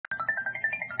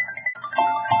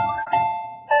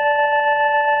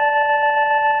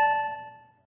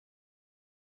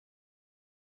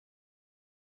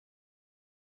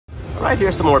Alright,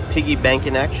 here's some more Piggy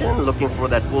Bankin action. Looking for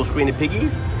that full screen of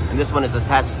piggies. And this one is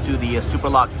attached to the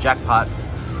Superlock Jackpot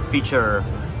feature.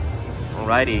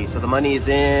 Alrighty, so the money is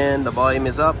in, the volume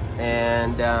is up,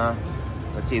 and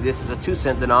let's see, this is a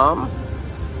 2-cent denom.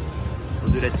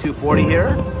 We'll do that 240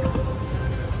 here.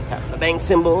 Tap the bank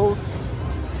symbols.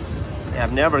 Yeah,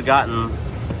 I've never gotten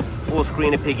full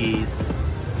screen of piggies.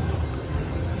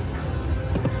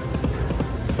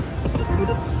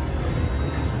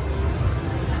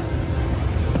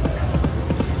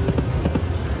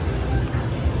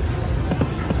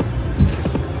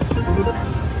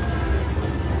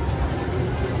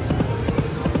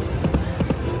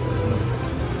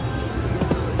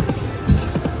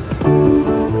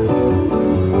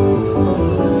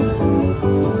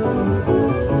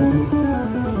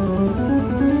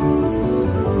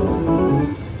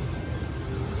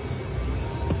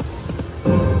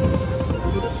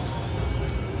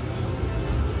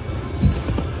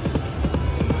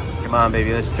 Come on,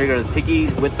 baby, let's trigger the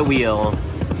piggies with the wheel.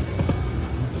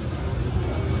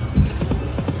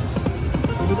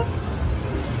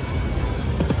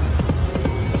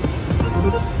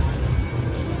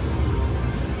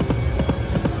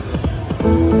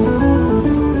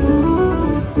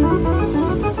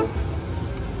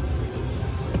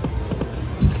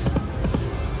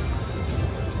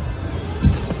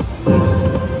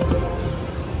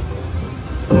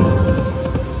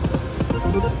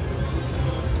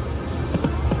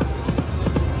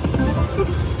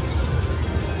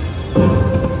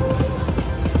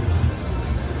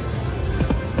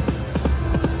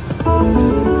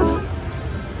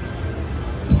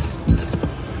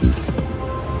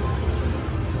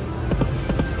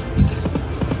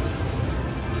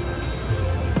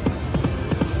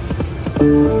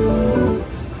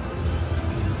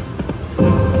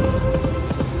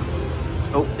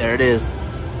 Oh, there it is.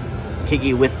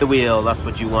 Piggy with the wheel, that's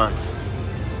what you want.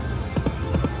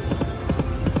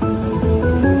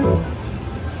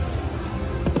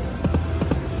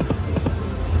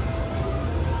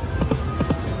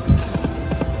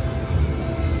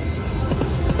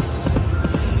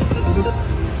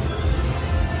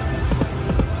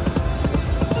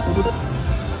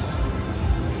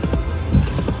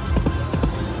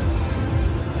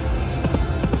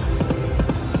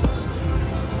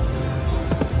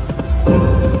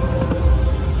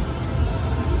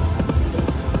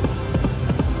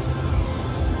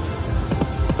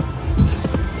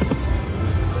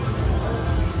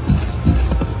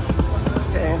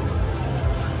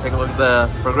 Take a look at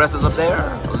the progressives up there.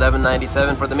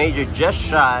 $11.97 for the major, just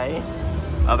shy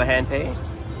of a hand pay.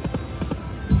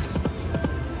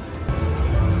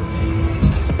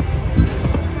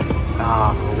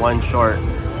 Ah, one short.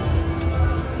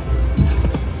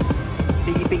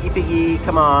 Piggy, piggy, piggy,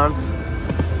 come on.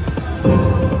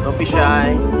 Don't be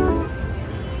shy.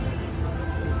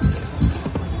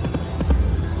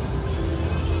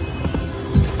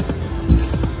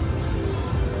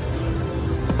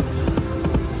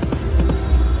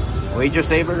 Wager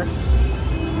saver?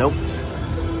 Nope.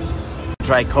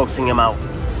 Try coaxing him out.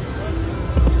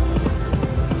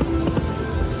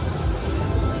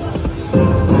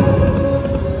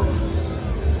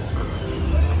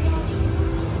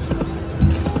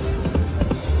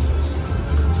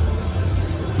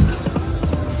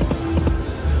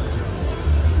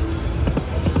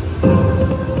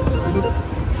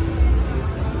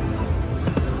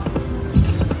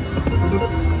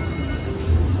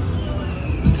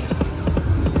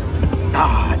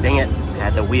 Ah, dang it.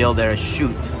 Had the wheel there,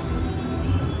 shoot.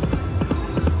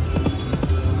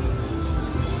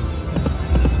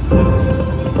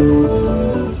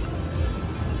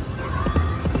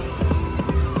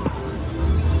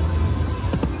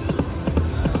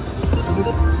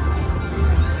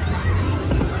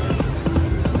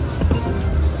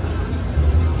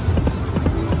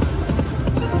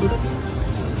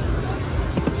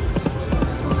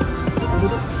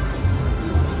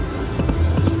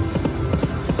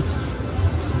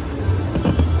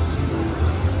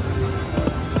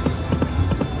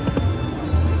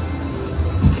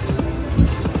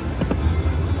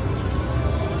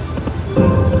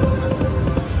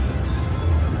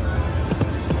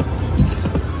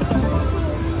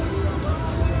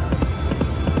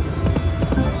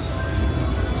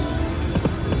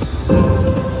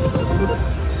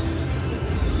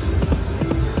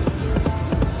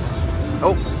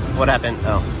 Oh, what happened?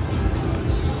 Oh.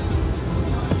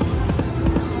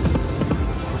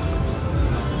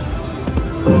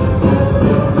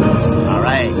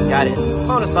 Alright, got it.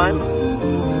 Bonus time.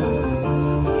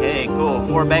 Okay, cool.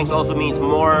 4 banks also means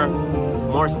more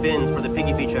spins for the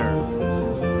piggy feature.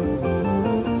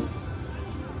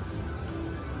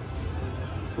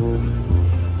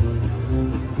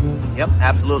 Yep,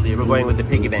 absolutely. We're going with the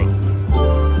piggy bank.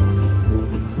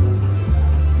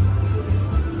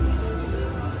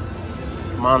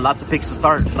 Come on, lots of picks to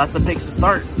start. Lots of picks to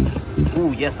start.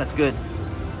 Ooh, yes, that's good.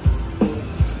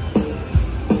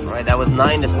 All right, that was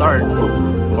 9 to start.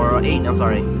 Or 8, I'm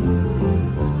sorry.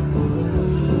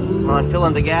 Come on, fill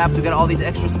in the gaps. We got all these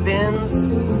extra spins.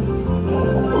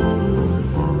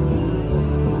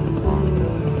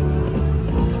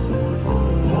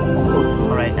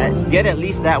 All right, get at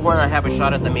least that one. I have a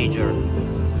shot at the major.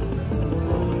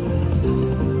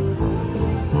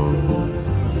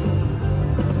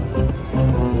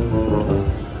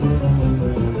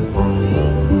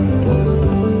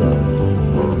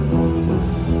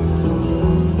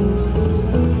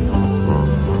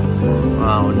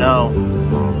 Oh no.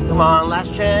 Come on,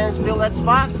 last chance, fill that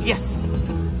spot. Yes.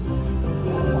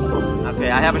 Okay,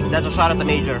 that's a shot at the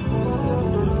major.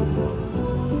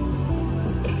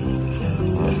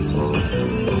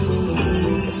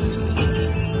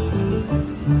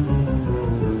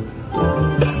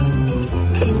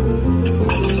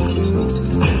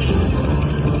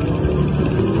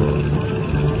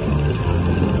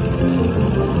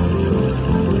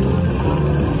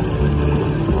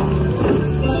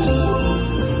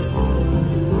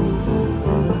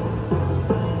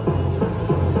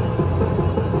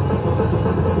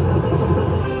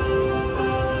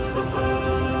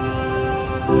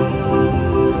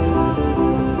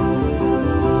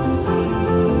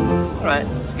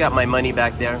 Got my money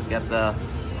back there. Got the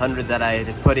 100 that I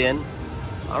had put in.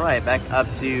 All right, back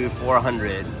up to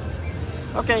 400.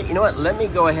 Okay, you know what? Let me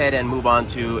go ahead and move on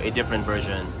to a different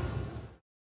version.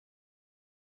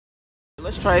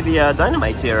 Let's try the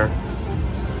dynamites here.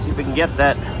 See if we can get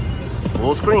that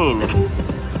full screen.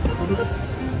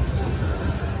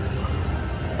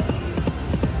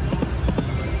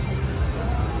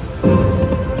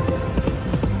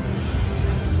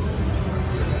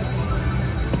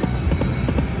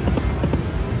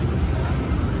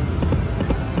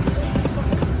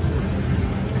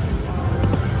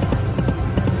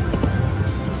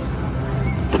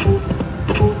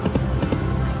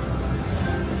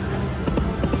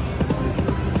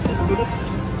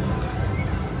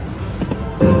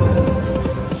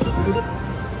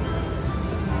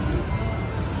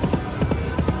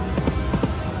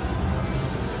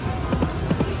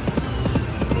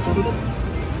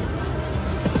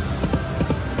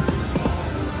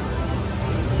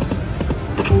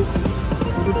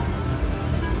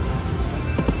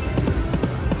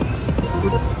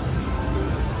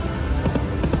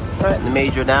 Alright, the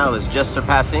major now is just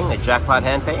surpassing a jackpot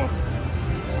hand pay.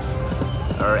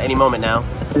 Or any moment now.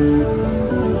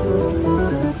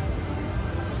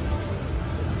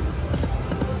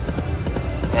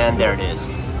 And there it is.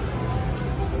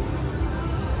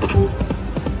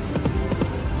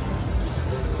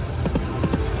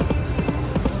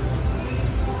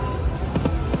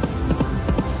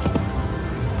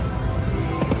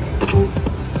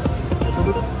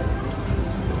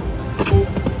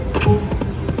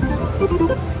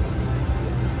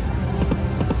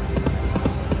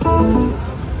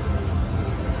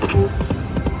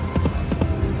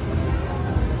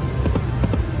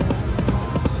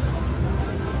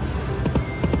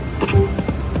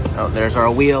 Oh, there's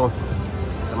our wheel.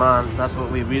 Come on, that's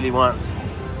what we really want.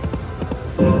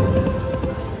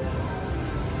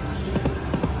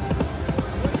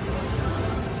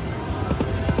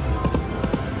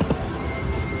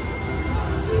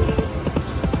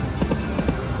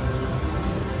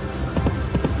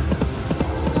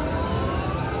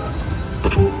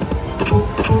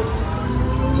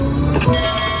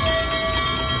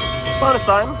 Bonus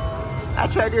time.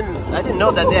 Actually, I didn't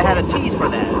know that they had a tease for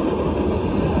that.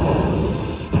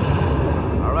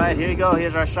 All right, here you go.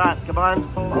 Here's our shot. Come on.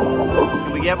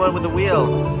 Can we get one with the wheel?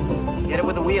 Get it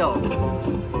with the wheel.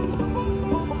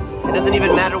 It doesn't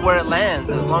even matter where it lands.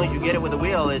 As long as you get it with the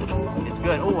wheel, it's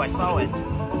good. Oh, I saw it.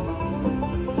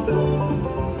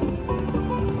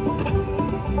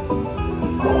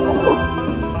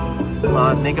 Come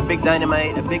on, make a big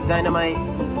dynamite. A big dynamite.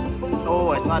 Oh,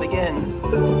 I saw it again.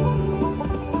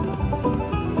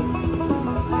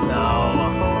 No.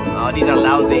 Oh, these are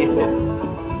lousy.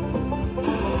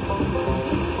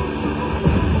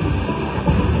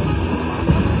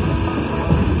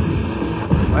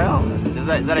 Well, is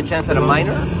that a chance at a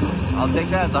minor? I'll take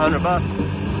that. It's $100.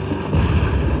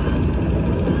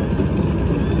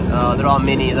 Oh, they're all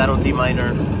minis. I don't see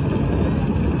minor.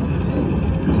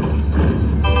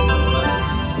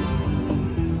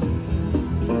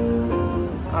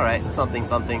 All right, something,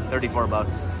 34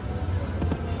 bucks.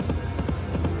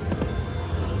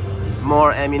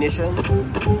 More ammunition.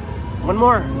 One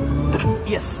more.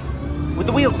 Yes. With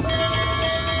the wheel.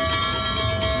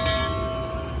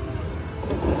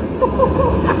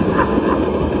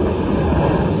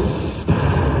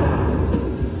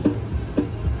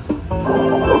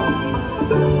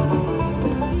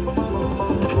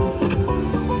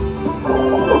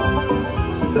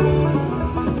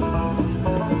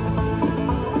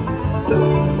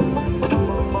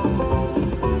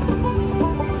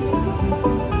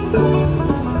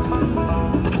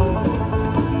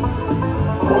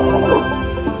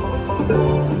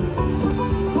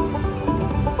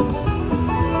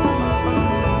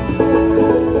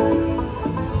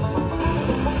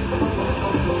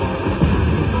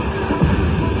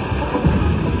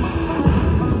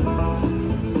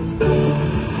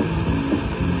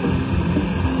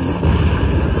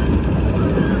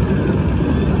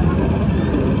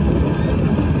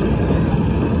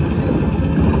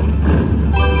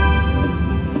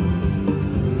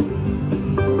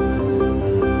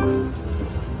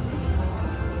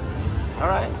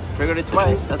 Triggered it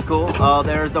twice. That's cool. Oh,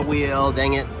 there's the wheel.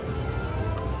 Dang it.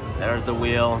 There's the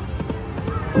wheel.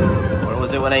 Where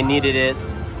was it when I needed it?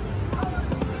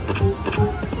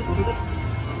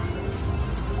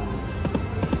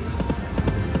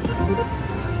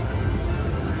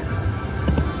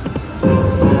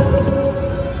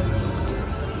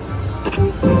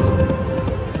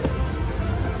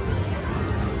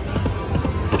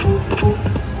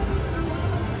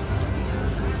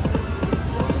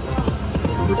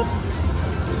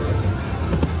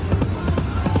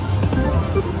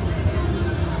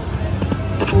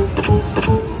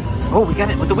 Oh, we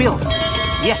got it with the wheel.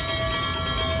 Yes.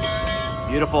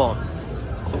 Beautiful.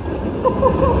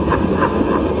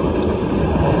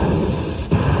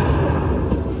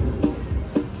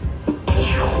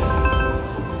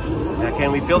 Now,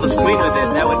 can we fill the screen with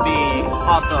it? That would be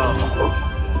awesome.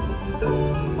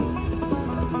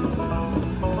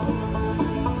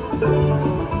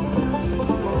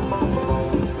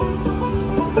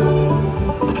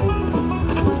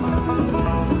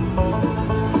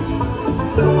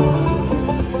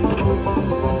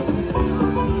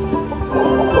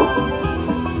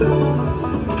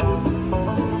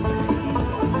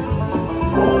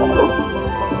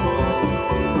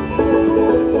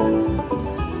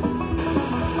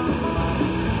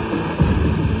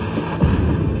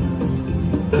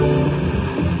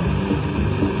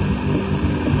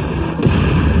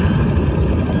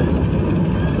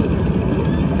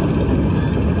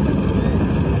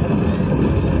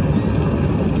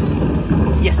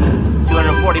 Yes,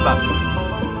 240 bucks.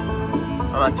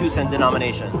 I'm on 2-cent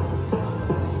denomination.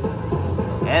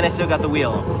 And I still got the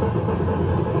wheel.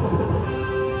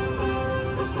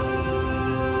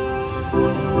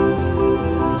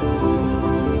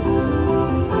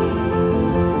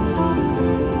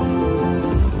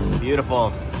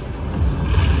 Beautiful.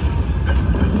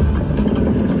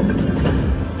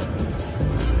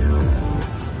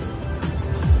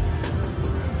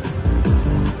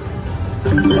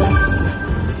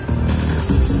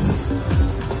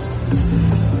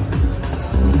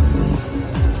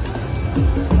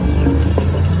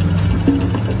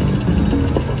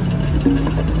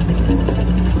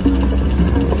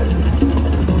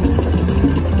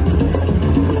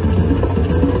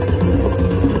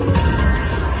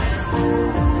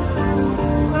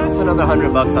 Another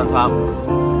 100 bucks on top.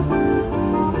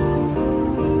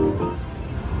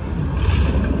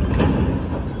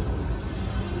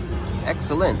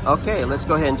 Excellent. Okay, let's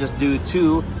go ahead and just do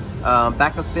 2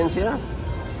 backup spins here.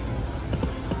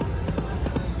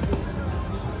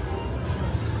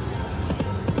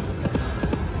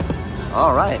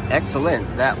 All right,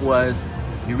 excellent. That was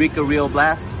Eureka Reel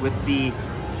Blast with the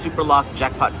Superlock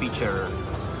Jackpot feature.